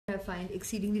find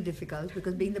exceedingly difficult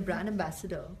because being the brand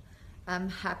ambassador, I'm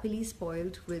happily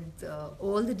spoiled with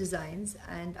all the designs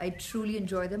and I truly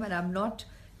enjoy them. And I'm not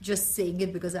just saying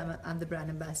it because I'm the brand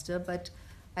ambassador, but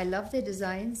I love their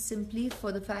designs simply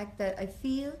for the fact that I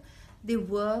feel they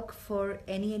work for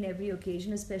any and every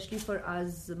occasion, especially for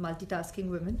us multitasking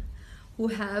women who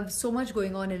have so much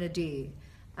going on in a day.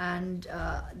 And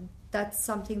that's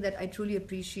something that I truly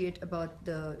appreciate about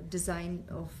the design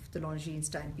of the lingerie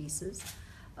style pieces.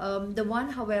 The one,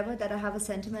 however, that I have a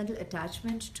sentimental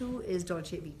attachment to is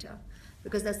Dolce Vita,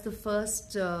 because that's the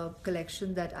first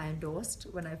collection that I endorsed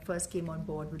when I first came on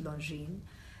board with lingerie.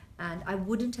 And I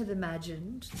wouldn't have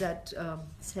imagined that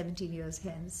 17 years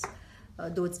hence,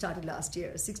 though it started last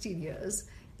year, 16 years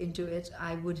into it,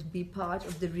 I would be part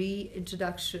of the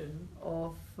reintroduction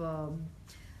of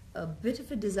a bit of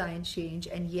a design change,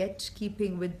 and yet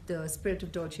keeping with the spirit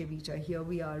of Dolce Vita. Here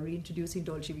we are reintroducing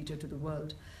Dolce Vita to the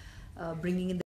world, bringing in